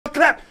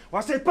clap.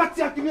 When I say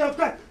bacha, give me a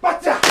clap.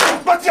 Bacha,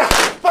 bacha,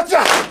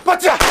 bacha,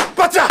 bacha,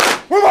 bacha.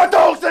 Where my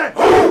dogs at?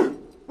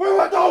 Where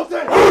my dogs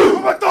at? Where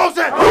my dogs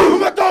at? Where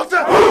my dogs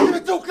at? Give me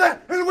 2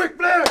 clap and a Ric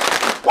Flair.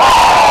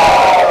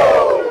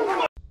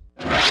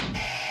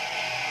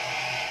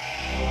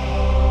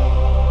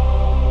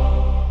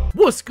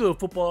 What's good,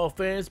 football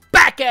fans?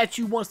 Back at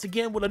you once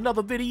again with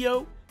another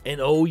video. And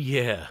oh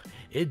yeah,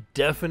 it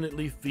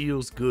definitely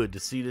feels good to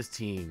see this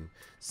team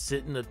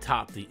sitting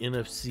atop the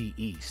NFC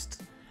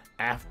East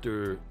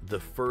after the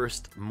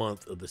first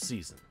month of the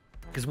season.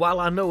 Because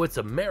while I know it's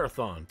a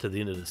marathon to the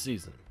end of the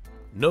season,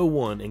 no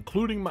one,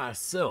 including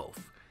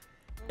myself,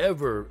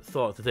 ever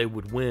thought that they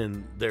would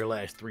win their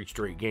last 3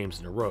 straight games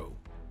in a row.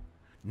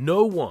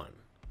 No one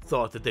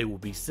thought that they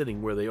would be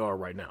sitting where they are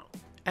right now.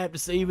 I have to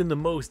say, even the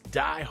most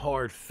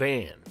die-hard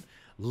fan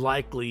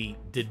likely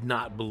did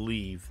not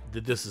believe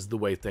that this is the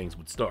way things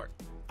would start.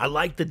 I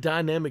like the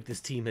dynamic this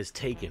team has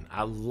taken.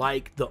 I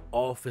like the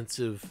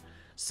offensive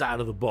side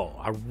of the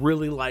ball. I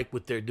really like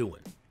what they're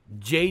doing.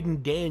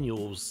 Jayden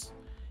Daniels,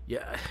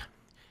 yeah,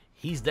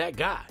 he's that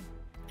guy.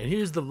 And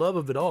here's the love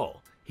of it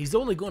all. He's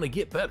only going to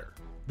get better.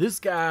 This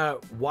guy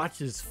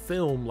watches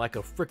film like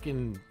a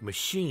freaking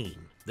machine.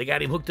 They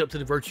got him hooked up to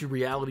the virtual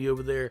reality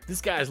over there.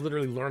 This guy is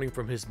literally learning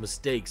from his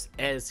mistakes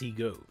as he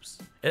goes.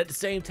 And at the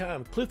same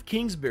time, Cliff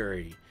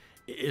Kingsbury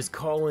is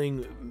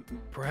calling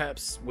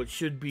perhaps what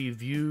should be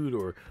viewed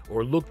or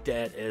looked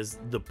at as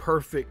the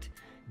perfect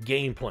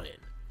game plan.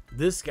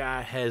 This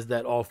guy has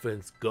that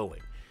offense going.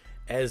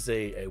 As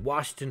a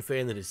Washington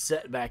fan that has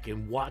sat back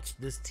and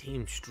watched this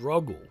team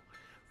struggle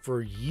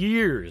for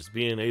years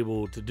being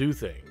able to do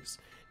things,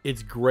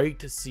 it's great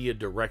to see a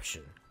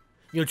direction.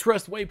 You know,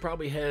 Trust Way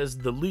probably has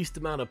the least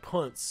amount of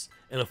punts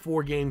in a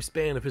 4-game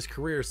span of his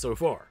career so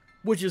far,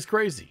 which is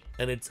crazy,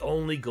 and it's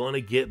only going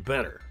to get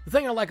better. The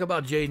thing I like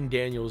about Jayden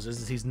Daniels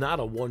is he's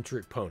not a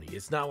one-trick pony.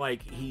 It's not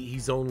like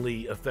he's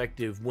only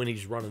effective when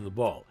he's running the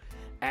ball.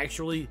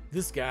 Actually,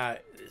 this guy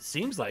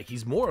seems like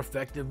he's more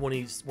effective when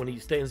he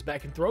stands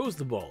back and throws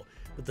the ball.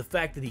 But the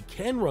fact that he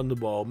can run the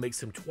ball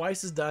makes him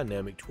twice as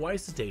dynamic,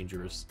 twice as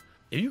dangerous.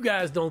 If you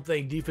guys don't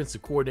think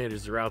defensive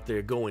coordinators are out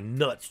there going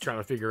nuts trying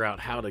to figure out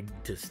how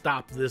to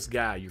stop this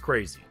guy, you're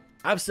crazy.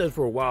 I've said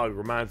for a while he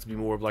reminds me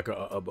more of like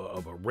a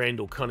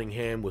Randall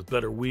Cunningham with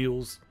better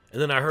wheels. And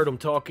then I heard him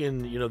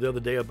talking, you know, the other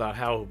day about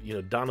how, you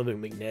know,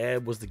 Donovan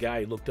McNabb was the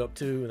guy he looked up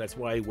to, and that's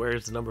why he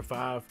wears the number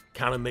 5.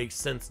 Kind of makes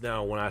sense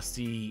now when I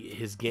see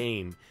his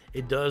game.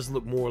 It does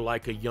look more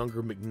like a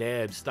younger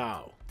McNabb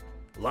style.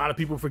 A lot of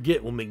people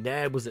forget when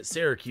McNabb was at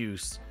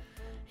Syracuse,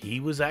 he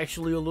was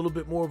actually a little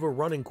bit more of a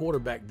running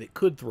quarterback that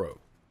could throw.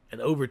 And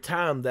over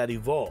time, that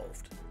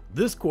evolved.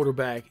 This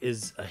quarterback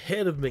is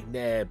ahead of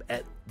McNabb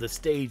at the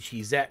stage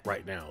he's at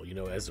right now, you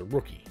know, as a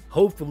rookie.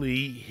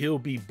 Hopefully, he'll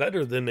be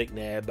better than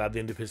McNabb by the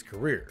end of his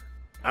career.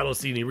 I don't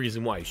see any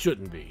reason why he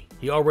shouldn't be.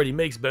 He already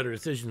makes better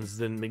decisions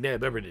than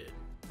McNabb ever did.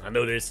 I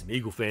know there's some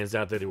Eagle fans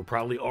out there that will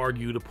probably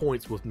argue the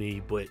points with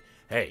me, but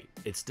hey,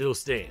 it still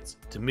stands.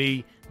 To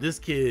me, this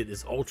kid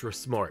is ultra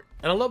smart.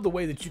 And I love the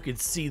way that you can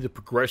see the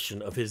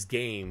progression of his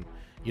game,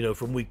 you know,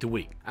 from week to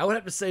week. I would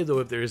have to say, though,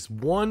 if there's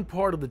one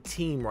part of the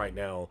team right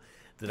now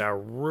that I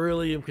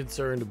really am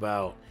concerned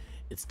about,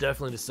 it's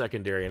definitely the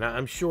secondary. And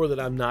I'm sure that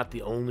I'm not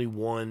the only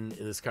one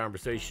in this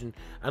conversation.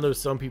 I know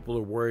some people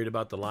are worried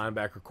about the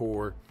linebacker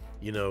core.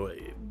 You know,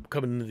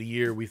 coming into the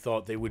year, we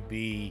thought they would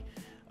be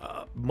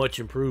much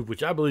improved,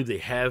 which I believe they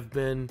have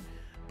been.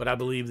 But I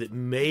believe that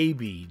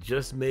maybe,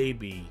 just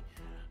maybe,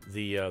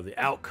 the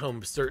outcome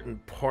of certain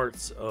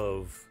parts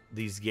of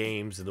these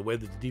games and the way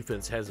that the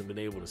defense hasn't been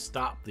able to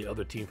stop the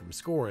other team from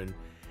scoring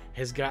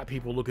has got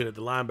people looking at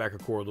the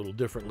linebacker core a little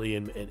differently,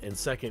 and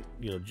second,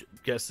 you know,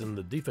 guessing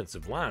the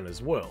defensive line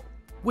as well.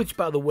 Which,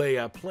 by the way,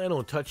 I plan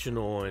on touching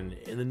on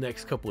in the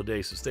next couple of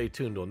days, so stay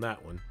tuned on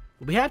that one.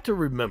 But we have to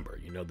remember,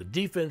 you know, the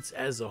defense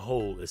as a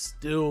whole is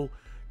still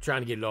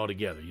trying to get it all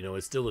together. You know,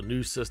 it's still a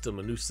new system,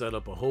 a new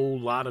setup, a whole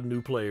lot of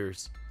new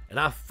players, and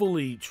I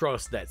fully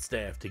trust that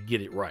staff to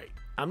get it right.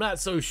 I'm not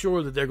so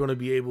sure that they're going to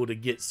be able to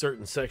get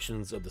certain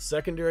sections of the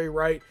secondary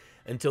right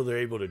until they're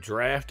able to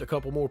draft a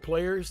couple more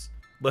players,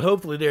 but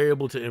hopefully they're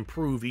able to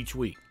improve each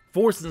week.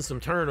 Forcing some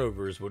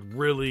turnovers would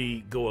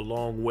really go a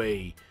long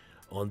way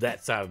on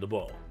that side of the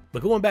ball.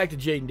 But going back to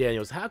Jayden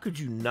Daniels, how could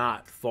you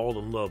not fall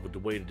in love with the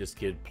way that this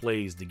kid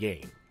plays the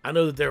game? I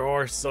know that there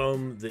are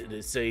some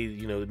that say,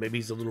 you know, maybe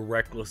he's a little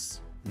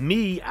reckless.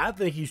 Me, I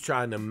think he's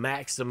trying to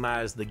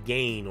maximize the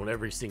gain on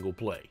every single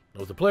play.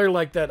 Now, with a player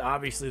like that,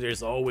 obviously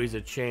there's always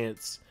a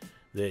chance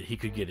that he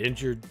could get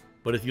injured.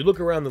 But if you look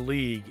around the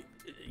league,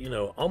 you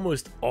know,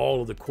 almost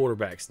all of the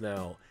quarterbacks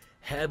now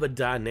have a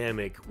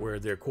dynamic where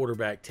their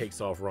quarterback takes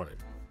off running.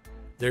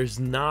 There's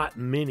not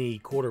many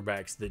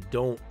quarterbacks that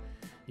don't,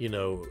 you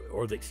know,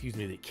 or that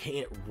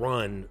can't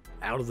run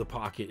out of the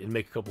pocket and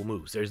make a couple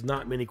moves. There's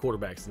not many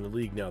quarterbacks in the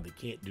league now that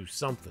can't do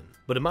something.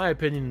 But in my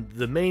opinion,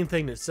 the main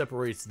thing that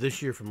separates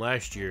this year from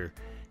last year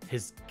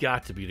has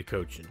got to be the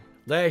coaching.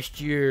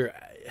 Last year,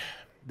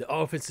 the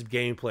offensive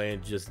game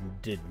plan just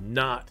did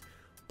not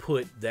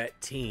put that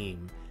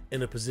team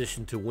in a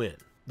position to win.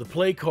 The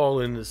play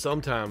calling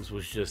sometimes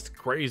was just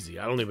crazy.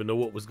 I don't even know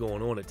what was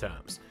going on at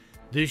times.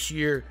 This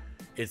year,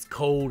 it's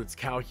cold, it's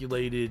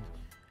calculated,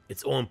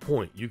 it's on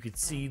point. You could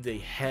see they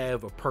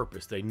have a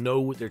purpose. They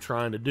know what they're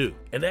trying to do.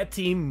 And that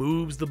team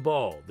moves the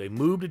ball. They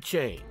move the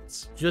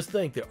chains. Just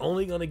think they're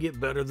only going to get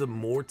better the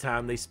more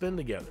time they spend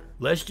together.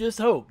 Let's just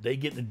hope they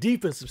get the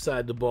defensive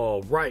side of the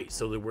ball right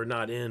so that we're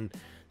not in,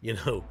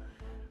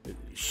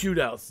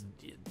 shootouts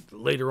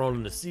later on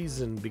in the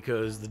season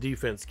because the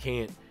defense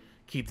can't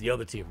keep the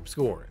other team from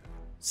scoring.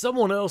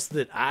 Someone else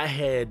that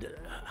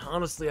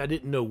honestly, I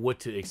didn't know what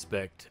to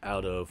expect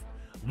out of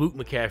Luke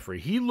McCaffrey.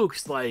 He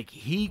looks like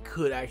he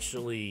could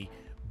actually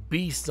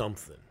be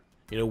something.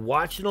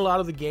 Watching a lot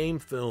of the game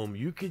film,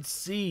 you could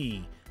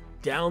see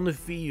down the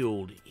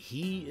field,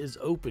 he is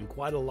open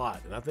quite a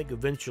lot. And I think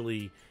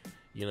eventually,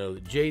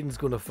 Jayden's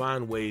going to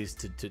find ways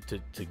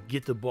to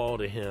get the ball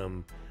to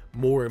him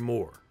more and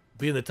more.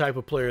 Being the type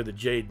of player that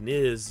Jayden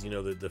is,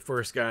 the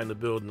first guy in the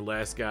building, the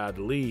last guy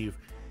to leave,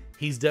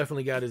 he's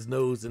definitely got his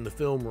nose in the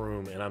film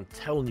room, and I'm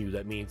telling you,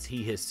 that means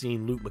he has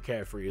seen Luke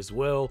McCaffrey as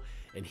well,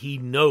 and he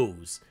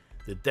knows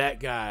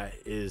that guy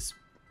is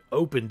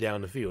open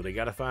down the field. They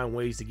got to find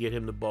ways to get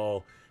him the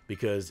ball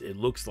because it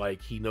looks like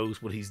he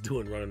knows what he's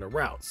doing running a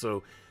route.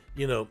 So,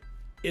 it'll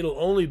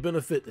only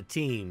benefit the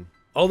team.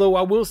 Although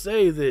I will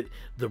say that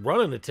the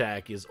running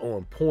attack is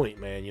on point,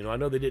 man. I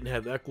know they didn't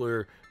have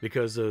Eckler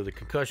because of the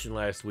concussion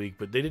last week,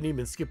 but they didn't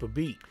even skip a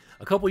beat.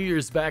 A couple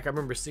years back, I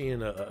remember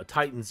seeing a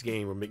Titans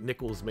game where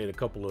McNichols made a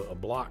couple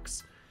of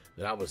blocks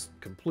that I was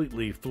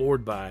completely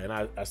floored by. And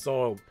I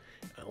saw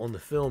on the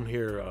film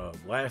here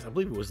I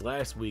believe it was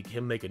last week,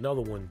 him make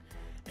another one.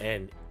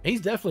 And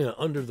he's definitely an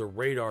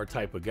under-the-radar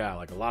type of guy.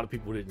 Like, a lot of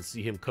people didn't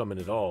see him coming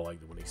at all. Like,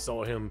 when they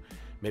saw him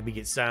maybe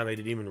get signed, they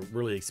didn't even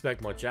really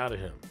expect much out of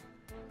him.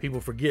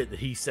 People forget that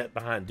he sat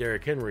behind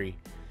Derrick Henry,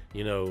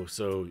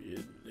 so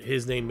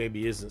his name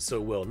maybe isn't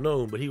so well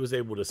known, but he was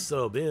able to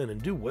sub in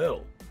and do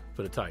well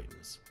for the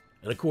Titans.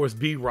 And of course,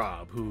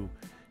 B-Rob, who,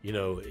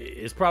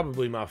 is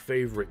probably my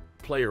favorite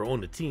player on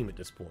the team at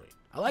this point.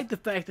 I like the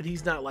fact that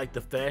he's not like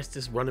the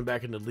fastest running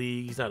back in the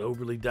league. He's not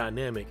overly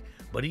dynamic,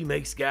 but he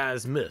makes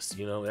guys miss.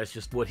 That's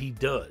just what he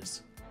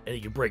does. And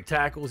he can break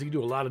tackles. He can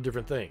do a lot of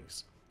different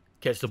things.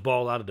 Catch the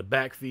ball out of the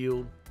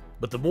backfield.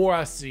 But the more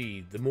I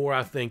see, the more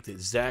I think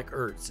that Zach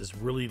Ertz is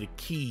really the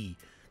key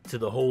to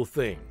the whole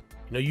thing.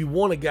 You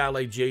want a guy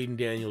like Jayden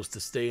Daniels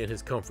to stay in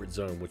his comfort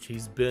zone, which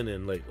he's been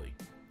in lately.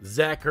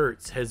 Zach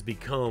Ertz has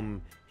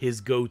become his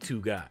go-to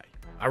guy.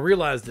 I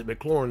realize that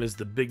McLaurin is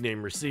the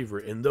big-name receiver,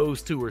 and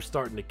those two are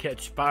starting to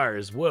catch fire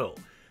as well.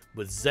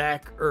 But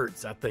Zach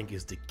Ertz, I think,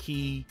 is the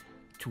key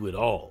to it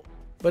all.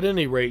 But at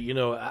any rate,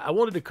 I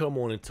wanted to come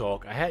on and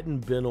talk. I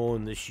hadn't been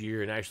on this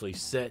year and actually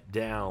sat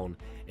down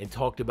and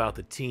talked about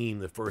the team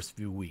the first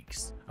few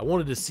weeks. I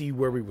wanted to see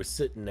where we were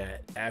sitting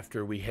at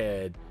after we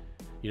had,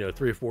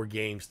 3 or 4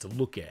 games to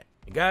look at.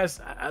 And guys,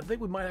 I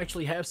think we might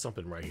actually have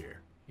something right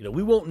here.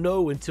 We won't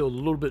know until a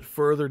little bit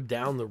further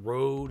down the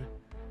road.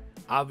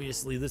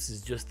 Obviously, this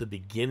is just the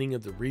beginning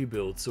of the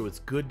rebuild, so it's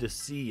good to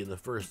see in the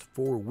first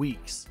 4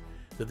 weeks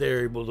that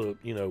they're able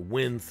to,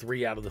 win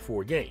 3 out of the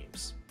 4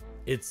 games.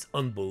 It's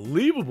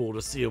unbelievable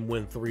to see them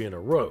win 3 in a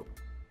row.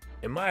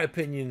 In my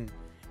opinion,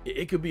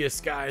 it could be a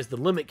sky's the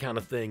limit kind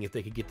of thing if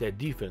they could get that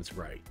defense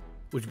right.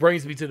 Which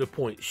brings me to the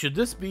point, should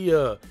this be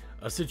a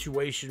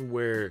situation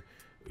where,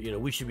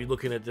 we should be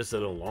looking at this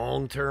as a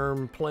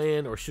long-term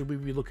plan, or should we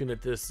be looking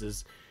at this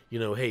as,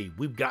 hey,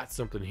 we've got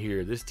something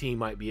here. This team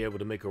might be able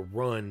to make a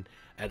run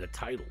at a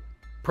title.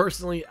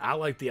 Personally, I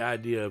like the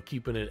idea of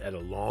keeping it at a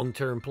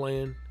long-term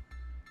plan.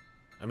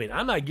 I mean,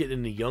 I'm not getting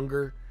any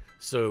younger,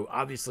 so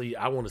obviously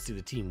I want to see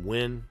the team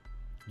win,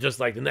 just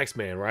like the next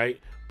man, right?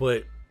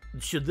 But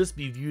should this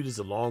be viewed as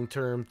a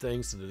long-term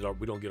thing so that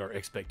we don't get our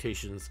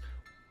expectations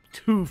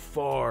too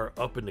far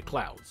up in the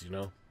clouds,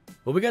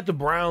 Well, we got the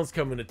Browns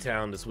coming to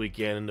town this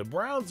weekend, and the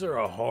Browns are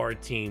a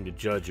hard team to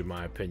judge, in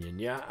my opinion.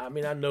 Yeah, I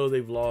mean, I know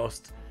they've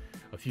lost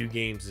a few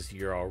games this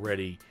year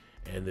already,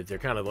 and that they're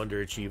kind of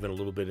underachieving a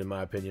little bit, in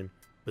my opinion.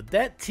 But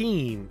that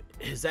team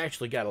has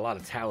actually got a lot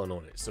of talent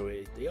on it, so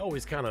they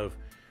always kind of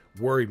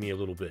worry me a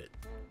little bit.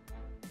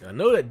 I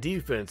know that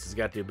defense has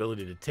got the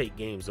ability to take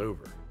games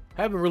over.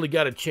 I haven't really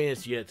got a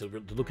chance yet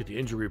to look at the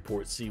injury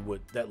report, see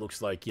what that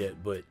looks like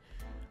yet, but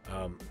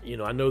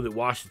I know that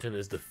Washington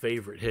is the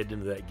favorite heading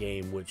into that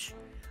game, which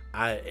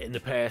in the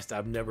past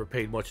I've never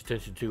paid much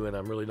attention to, and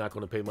I'm really not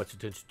going to pay much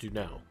attention to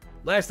now.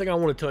 Last thing I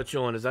want to touch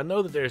on is I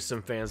know that there's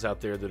some fans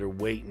out there that are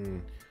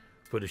waiting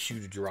for the shoe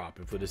to drop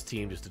and for this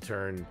team just to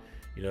turn,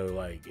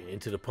 like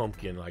into the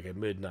pumpkin like at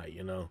midnight,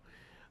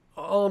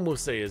 All I'm going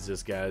to say is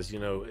this, guys,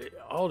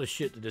 all the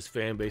shit that this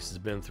fan base has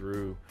been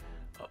through,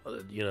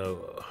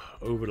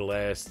 over the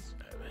last,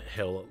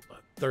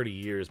 30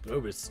 years,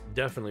 but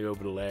definitely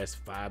over the last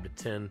 5 to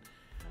 10,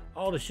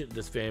 all the shit that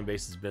this fan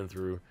base has been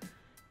through,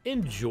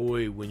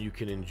 enjoy when you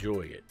can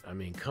enjoy it. I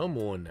mean, come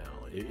on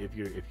now. If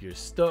you're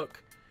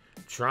stuck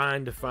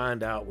trying to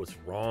find out what's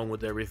wrong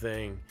with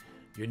everything,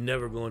 you're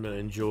never going to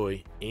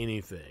enjoy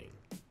anything.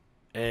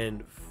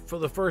 And for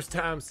the first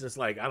time since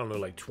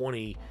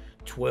 20,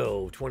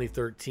 2012,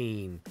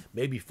 2013,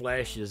 maybe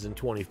flashes in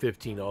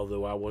 2015,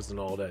 although I wasn't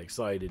all that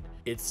excited.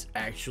 It's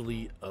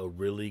actually a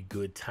really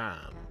good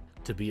time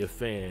to be a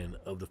fan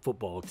of the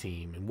football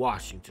team in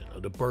Washington,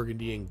 of the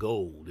burgundy and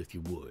gold, if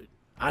you would.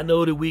 I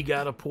know that we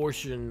got a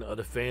portion of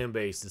the fan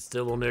base that's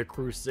still on their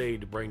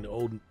crusade to bring the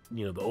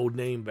old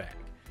name back,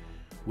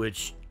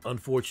 which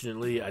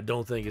unfortunately I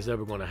don't think is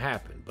ever going to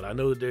happen. But I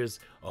know that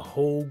there's a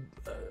whole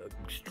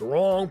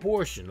strong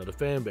portion of the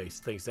fan base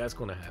that thinks that's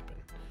going to happen.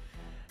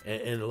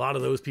 And a lot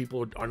of those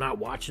people are not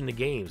watching the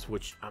games,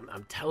 which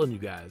I'm telling you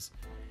guys,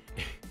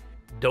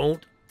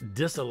 don't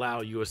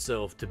disallow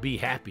yourself to be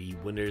happy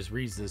when there's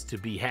reasons to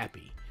be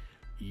happy.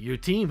 Your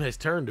team has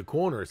turned the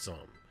corner some.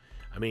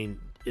 I mean,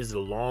 is it a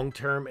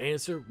long-term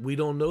answer? We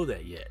don't know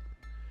that yet.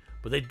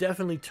 But they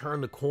definitely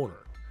turned the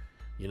corner.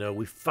 You know,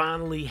 we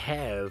finally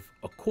have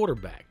a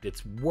quarterback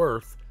that's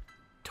worth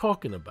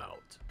talking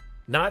about.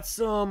 Not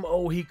some,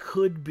 oh, he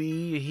could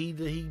be,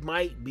 he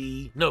might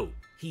be. No,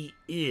 he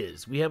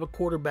is. We have a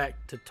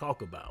quarterback to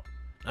talk about.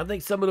 I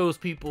think some of those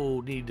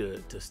people need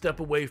to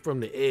step away from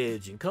the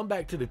edge and come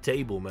back to the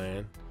table,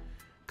 man.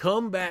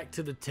 Come back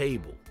to the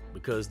table,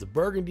 because the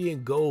burgundy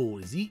and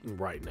gold is eating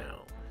right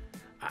now.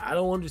 I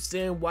don't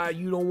understand why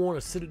you don't want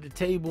to sit at the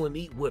table and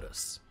eat with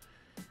us.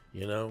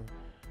 You know,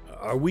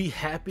 are we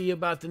happy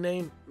about the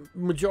name?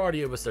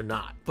 Majority of us are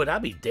not. But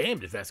I'd be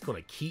damned if that's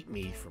going to keep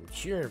me from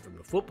cheering from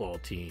the football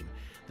team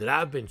that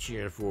I've been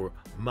cheering for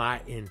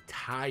my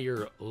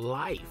entire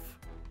life.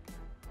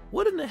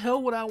 What in the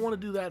hell would I want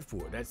to do that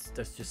for? That's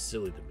just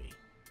silly to me.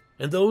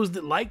 And those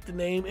that like the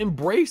name,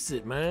 embrace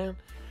it, man.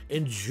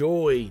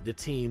 Enjoy the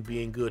team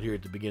being good here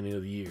at the beginning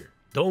of the year.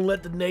 Don't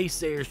let the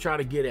naysayers try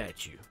to get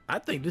at you. I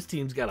think this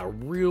team's got a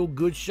real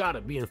good shot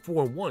at being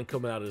 4-1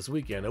 coming out of this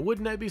weekend. Now,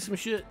 wouldn't that be some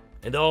shit?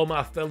 And all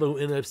my fellow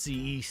NFC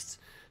East,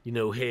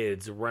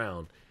 heads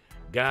around.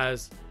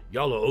 Guys,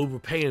 y'all are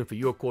overpaying for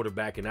your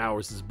quarterback and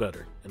ours is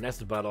better. And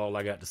that's about all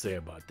I got to say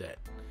about that.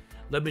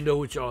 Let me know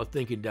what y'all are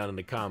thinking down in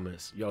the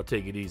comments. Y'all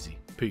take it easy.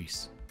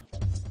 Peace.